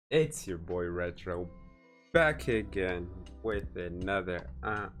It's your boy Retro back again with another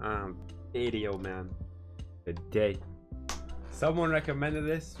video, man. Today, someone recommended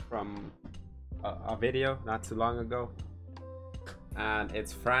this from a video not too long ago, and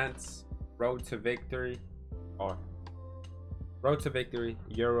it's France Road to Victory, or Road to Victory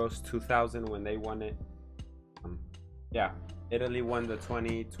Euros 2000 when they won it. Yeah, Italy won the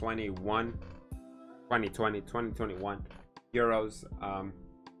 2021 Euros.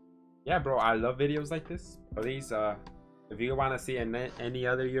 Yeah, bro, I love videos like this. Please, if you want to see any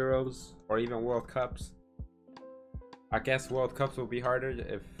other Euros or even World Cups, I guess World Cups will be harder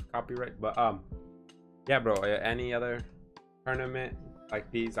if copyright. But yeah, bro, any other tournament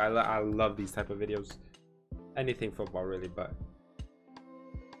like these, I love these type of videos. Anything football, really, but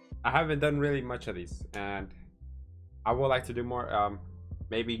I haven't done really much of these, and I would like to do more.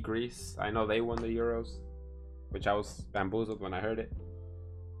 Maybe Greece. I know they won the Euros, which I was bamboozled when I heard it.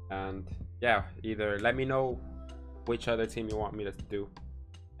 And yeah, either let me know which other team you want me to do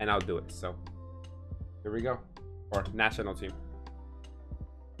and I'll do it. So here we go. Or national team.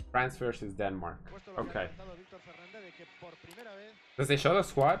 France versus Denmark. Okay. Does it show the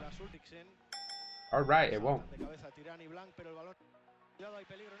squad? Alright, it won't.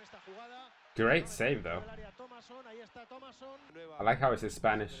 Great save though. I like how it's in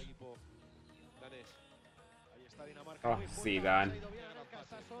Spanish. Oh, Zidane.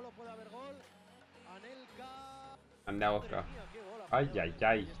 Anelka. Ay, ay,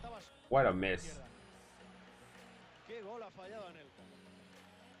 ay. What a miss.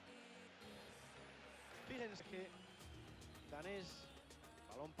 Fíjense que Danés,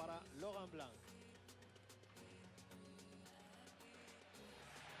 balón para Logan Blanc.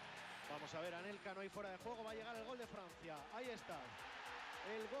 Vamos a ver, Anelka, no hay fuera de juego, va a llegar el gol de Francia. Ahí está.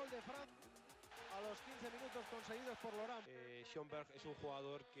 El gol de Francia a los 15 minutos conseguidos por Laurent. Schönberg es un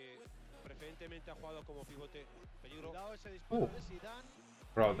jugador que preferentemente ha jugado como pivote. Peligro. Ese disparo de Zidane.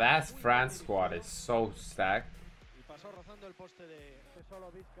 Bro, that France squad is so stacked. Y pasó rozando el poste de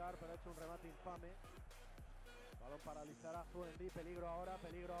solo Vizcar, pero ha hecho un remate infame. Balón para Lizarazu, Henry, peligro ahora,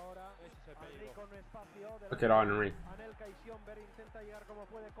 peligro ahora. Ese es el Henry peligro. con espacio. Look at Henry. Anelka y Schönberg intenta llegar como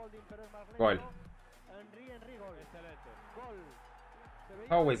puede. Holding, pero es más lento. Gol. Henry, gol. Excelente. Gol.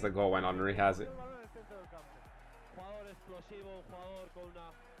 Always the goal when Henry has it. Jugador explosivo, un jugador con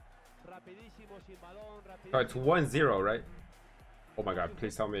una rapidísimo sin balón, Oh, it's 1-0, right? Oh my god,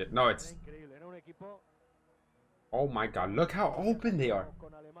 please tell me it. No, it's... Oh my god, look how open they are.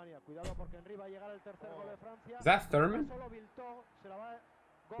 Is that Thurman?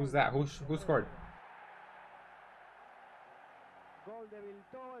 Who's that? Who scored?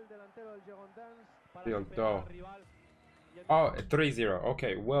 Vilto. Oh, 3-0.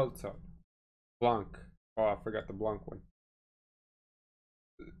 Okay, Wilto. Blanc. Oh, I forgot the Blanc one.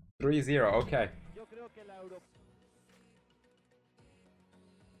 3-0, okay.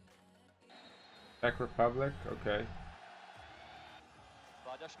 Czech Republic, okay.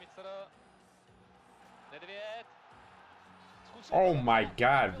 Oh my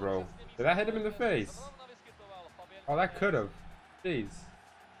god, bro. Did that hit him in the face? Oh, that could have. Jeez.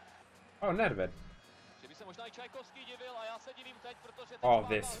 Oh, Nedved. Oh,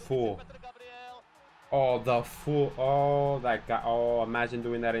 this fool. Oh, the fool. Oh, that guy. Oh, imagine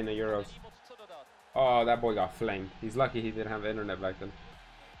doing that in the Euros. Oh, that boy got flamed. He's lucky he didn't have internet back then.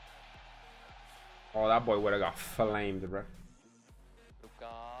 Oh, that boy would have got flamed, bro.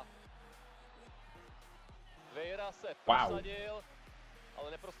 Wow.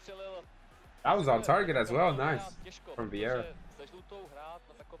 That was on target as well. Nice. From Vieira.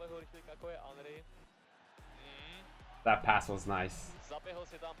 That pass was nice.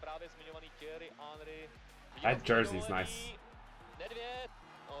 That jersey's nice.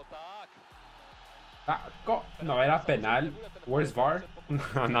 No, era penal. Where's VAR?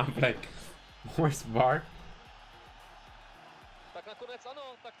 No, not playing. Where's VAR?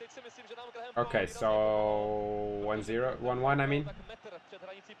 Okay, so 1-0, 1-1, I mean.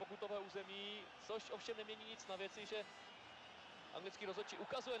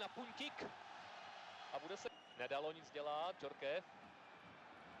 Nedalo nic dělat, Džorkev.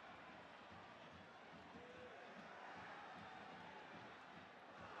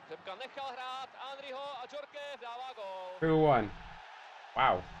 Řepka nechal hrát Henryho a Džorkev dává gól. 2-1.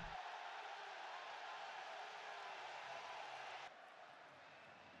 Wow.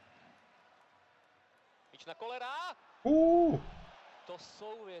 Míč na Kolera. To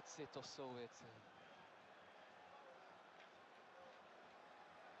jsou věci, to jsou věci.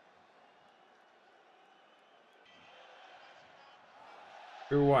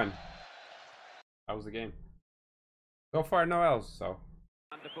 Two one. That was the game. So far, no else, so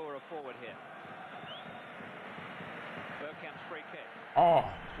And De Boer forward here. Bergkamp's free kick. Oh.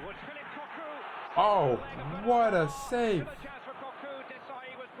 Towards Philip Cocu. Oh, what a save.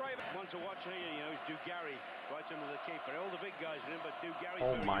 One to watch here, you know, is Dugarry right under the keeper. All the big guys in him, but Dugarry.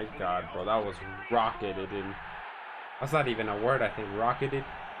 Oh my god, bro, that was rocketed in. That's not even a word, I think. Rocketed.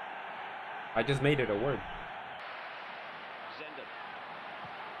 I just made it a word.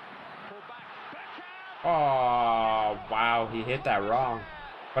 Oh, wow, he hit that wrong.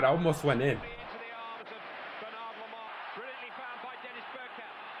 But it almost went in.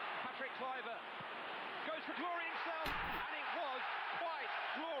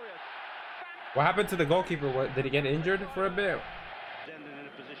 What happened to the goalkeeper? What, did he get injured for a bit? Ended in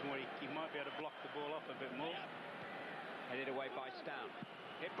a position where he might be able to block the ball up a bit more. Headed away by Stan.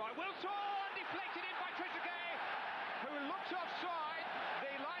 Hit by Wilson, deflected in by Trezeguet, who looks offside.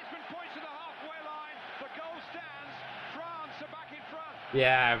 The linesman points to the halfway line. The goal stands. France are back in front.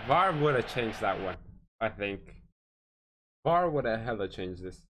 Yeah, VAR would have changed that one, I think. VAR would have hella changed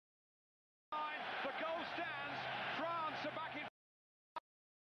this. The goal stands. France are back in front.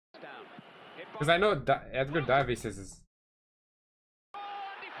 Because I know Edgar Davies is...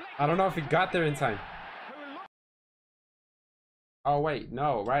 I don't know if he got there in time. Oh wait,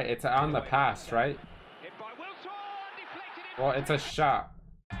 no, right? It's on the pass, right? Well, it's a shot.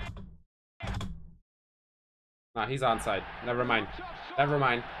 Nah, he's onside. Never mind. Never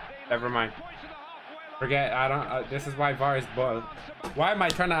mind. Never mind. Forget. I don't. This is why VAR is bull. Why am I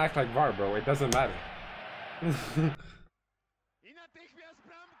trying to act like VAR, bro? It doesn't matter.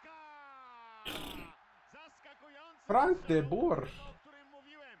 Frank de Boer.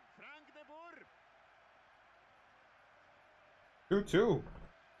 2-2.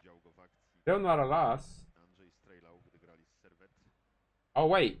 Still not a loss. Oh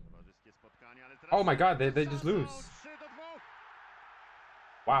wait. Oh my god, they just lose.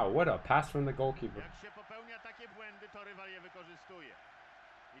 Wow, what a pass from the goalkeeper.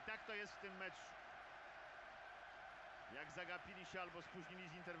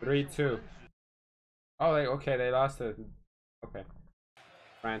 3-2. Oh, okay, they lost it. Okay.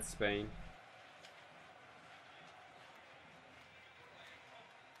 France, Spain.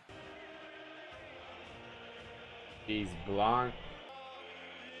 He's Blanc.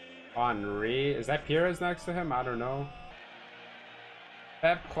 Henri. Is that Pires next to him? I don't know.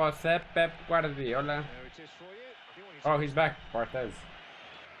 Pep Jose Pep Guardiola. Oh, he's back. Barthez.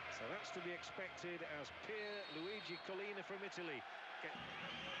 So that's to be expected as Pierluigi Collina from Italy.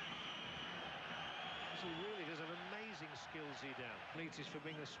 He really does have amazing skills, Zidane. Leeds is for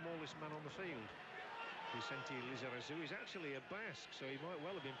being the smallest man on the field. Vicente Lizarazu is actually a Basque, so he might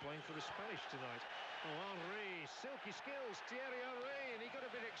well have been playing for the Spanish tonight. Oh, Henri, silky skills, Thierry Henry, and he got a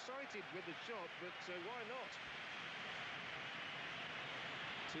bit excited with the shot, but why not?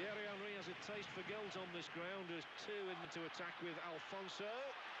 Thierry Henry has a taste for goals on this ground. There's two into attack with Alfonso.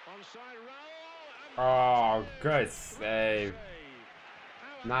 Onside, Raul. Oh, good save.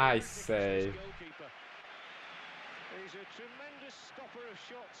 Nice save. He's a tremendous stopper of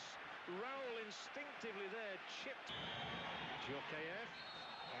shots. Raul instinctively there, chipped. Djokayev,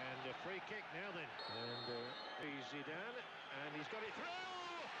 and a free kick now then. And Zidane, and he's got it through!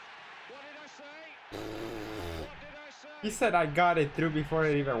 What did I say? What did I say? He said I got it through before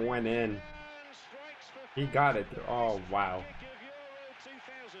it even went in. He got it through. Oh, wow.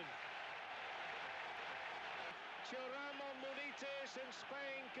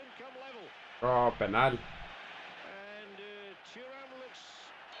 Oh, penal.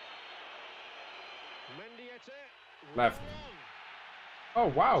 Left. Oh,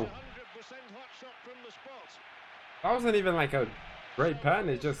 wow. That wasn't even like a great pen.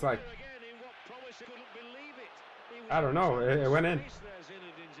 It's just like, I don't know. It went in.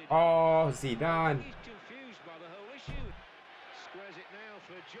 Oh, Zidane.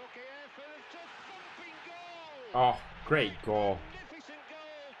 Oh, great goal.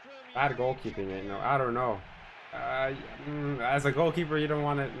 Bad goalkeeping, no, I don't know. As a goalkeeper, you don't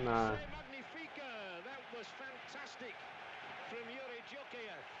want it. Nah.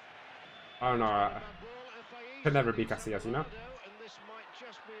 I don't know. Could never be Casillas, you know?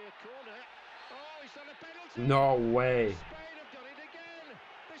 No way.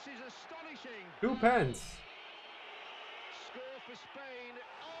 2 pens.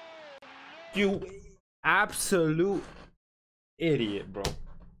 You absolute idiot, bro.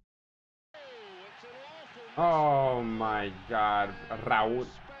 Oh my god. Raul.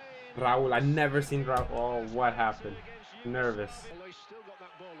 Raul, I've never seen Raul. Oh, what happened? Nervous.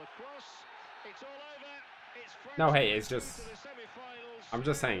 No, hey, it's just... I'm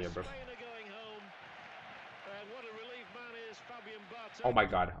just saying it, bro. Oh my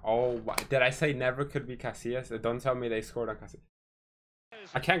god. Oh, did I say never could be Casillas? Don't tell me they scored on Casillas.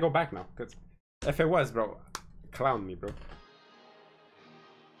 I can't go back now, because if it was, bro, clown me, bro.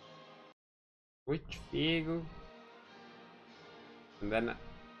 Which Figo? And then,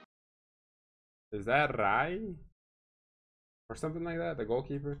 is that Rai? Or something like that, the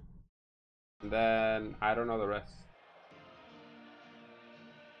goalkeeper? And then, I don't know the rest.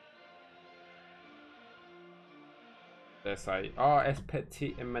 Oh, es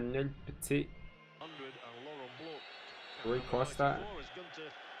Petit, Emmanuel Petit. Rui Costa,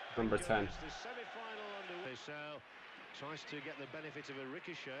 number 10. Tries to get the benefit of a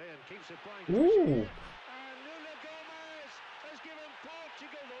ricochet and keeps applying. Ooh. And Nuno Gomes has given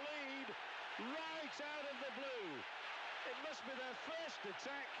Portugal the lead right out of the blue. It must be their first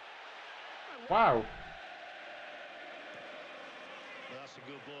attack. Wow. Well, that's a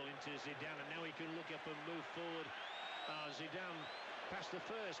good ball into Zidane, and now he can look up and move forward. Zidane past the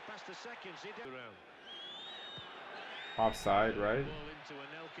first, past the second. Zidane around. Offside, right? Ball into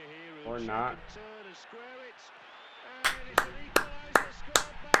Anelka here, Or not. turn and square it. And it's an equaliser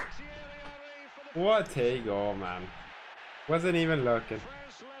scored by Thierry Henry for the What a goal, man. Wasn't even looking.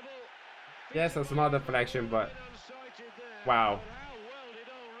 France level. Yes, a small deflection, but wow. How well did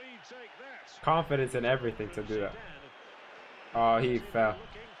Henry take that? Confidence in everything to do that. Oh, he fell.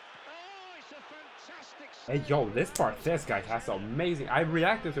 Oh, it's a fantastic Hey, yo, this guy has amazing. I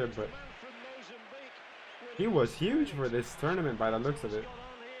reacted to it, but from Mozambique. he was huge for this tournament by the looks of it.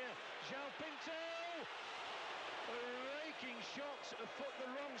 João Pinto raking shot a foot the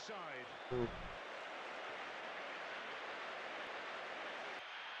wrong side.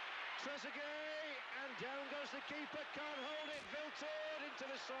 Trezeguet, and down goes the keeper, can't hold it. Viltord into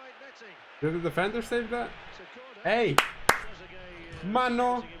the side netting. Did the defender save that? It's a corner. Hey, Trezeguet,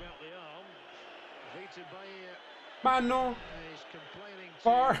 mano, thinking about the arm. Vita Bahia mano, is complaining to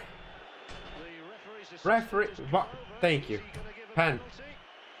bar, the referee's referee. assistant. Thank you. Is he gonna give a Pen. penalty?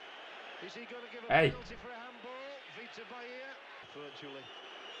 Is he going to give a Hey. penalty for a handball? Vita Bahia. Virtually.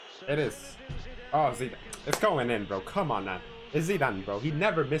 So It is. Zinedine Oh, Zidane. It's going in, bro. Come on, man. It's Zidane, bro. He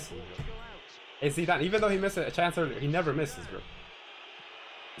never misses, bro. It's Zidane. Even though he missed a chance earlier, he never misses, bro.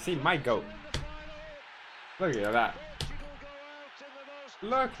 You see, my goat. Look at that. Portugal go out in the most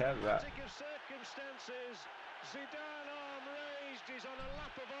Look at that. dramatic of circumstances. Zidane, arm raised, is on a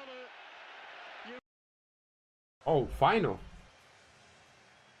lap of honour. Oh, final.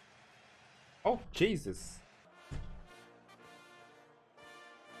 Oh, Jesus.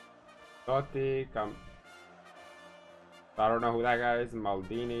 Totti, I don't know who that guy is.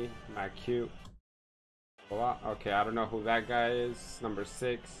 Maldini, not cute. Okay, I don't know who that guy is. Number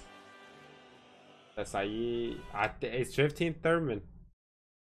 6. Desai. It's 15 Thurman.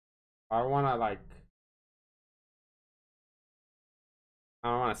 I don't want to I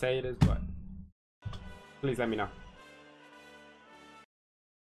don't want to say it is, but please let me know.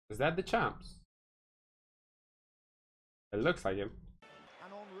 Is that the champs? It looks like him.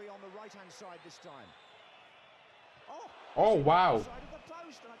 And Henry on the right-hand side this time. Oh wow! Side of the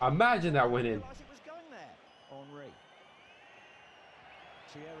post, and I Imagine that went in. realised it was going there. Henry.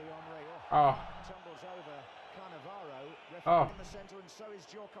 Thierry Henry. Oh, Tumbles over Cannavaro. Referee Oh. in the centre, and so is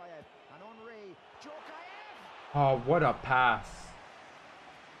Djorkaeff. And Henry. Djorkaeff. oh, what a pass!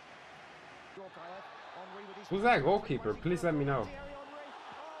 Djorkaeff. Henry with his Who's that goalkeeper? Please let me know. Thierry Henry.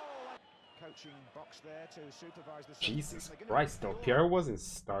 Oh, coaching box there to supervise the Jesus substitution. They're gonna Christ, though. score. Pierre wasn't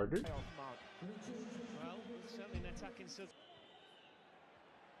started. Payoff mark. Well, certainly an attacking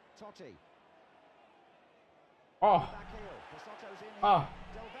Totti. Oh, Back heel. Casotto's in here. oh,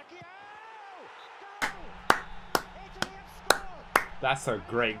 Del Vecchio! Goal! Italy have scored! that's a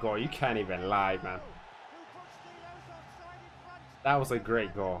great goal. You can't even lie, man. Who puts Steelos offside in front? That was a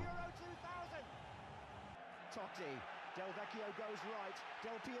great goal. Euro 2000. Totti. Del Vecchio goes right.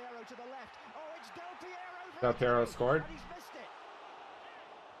 Del Piero to the left. Oh, it's Del Piero. for Del Piero Italy, scored? but he's missed it.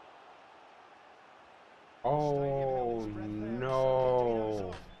 Oh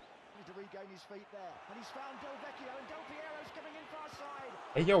no! Needs to regain his feet there, and he's found Del Vecchio, and Del Piero's coming in far side.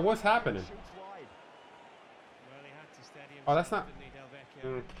 Hey, yo, what's happening? Shoots wide. Well, he had to steady himself, Oh, that's not. didn't he, Del Vecchio?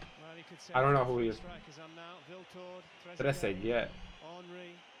 Mm, Well, he could say I don't know he's who he got is. strikers on now. Viltord, Trezeguet.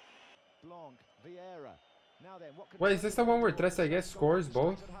 Henry. Blanc, Vieira. Now then, what can Wait, is this the one where Trezeguet scores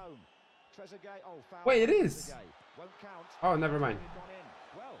both? Trezeguet, oh, foul Wait, it by is. Trezeguet. Won't count. Oh, never mind. It's gone in.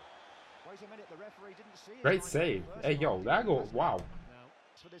 Well, wait a minute, the referee didn't see it. Great Might save. be first Hey, yo, one. that goal. Wow. Now,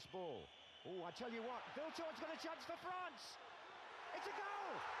 For this ball. Oh, I tell you what, Viltord's got a chance for France. It's a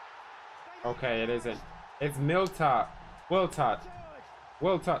goal. They lead Okay, it France. isn't. It's Miltot. Wiltot. Third.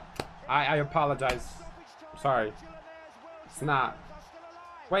 Wiltot. I apologize. Stoppage time. Sorry. Gilleneux's world It's not. champions are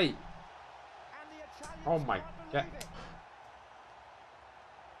Wait. And the Italians Oh my can't god. believe it.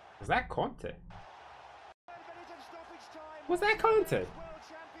 Was that Conte? 3 minutes of stoppage time. Was that Conte? World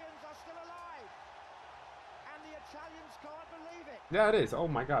champions are still alive. And the Italians can't believe it. Yeah, it is. Oh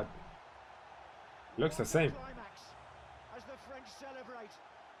my god. Looks the same. Climax as the French celebrate.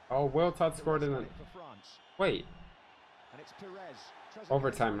 Oh, Will Todd scored in the... For France. Wait. And it's Perez. Trezeguet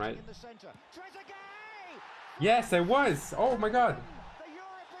Overtime, right? in the center. Trezeguet! Yes, it was. Oh my god. The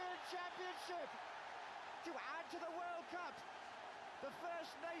European Championship to add to the World Cup. The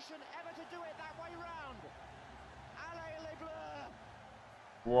first nation ever to do it that way round. Allez les Bleus!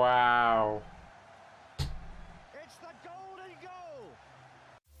 Wow. It's the golden goal.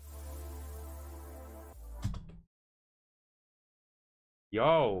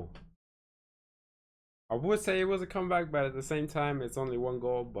 Yo. I would say it was a comeback, but at the same time, it's only one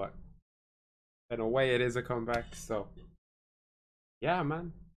goal, but in a way, it is a comeback. So, yeah,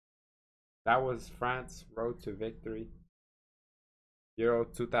 man. That was France road to victory. Euro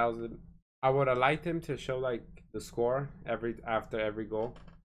 2000. I would have liked him to show like the score after every goal,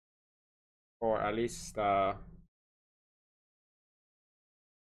 or at least the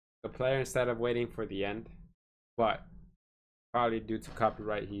player instead of waiting for the end. But probably due to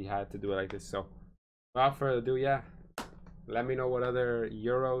copyright, he had to do it like this. So, without further ado, yeah, let me know what other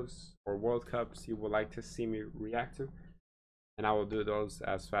Euros or World Cups you would like to see me react to, and I will do those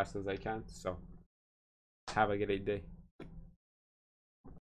as fast as I can. So, have a great day.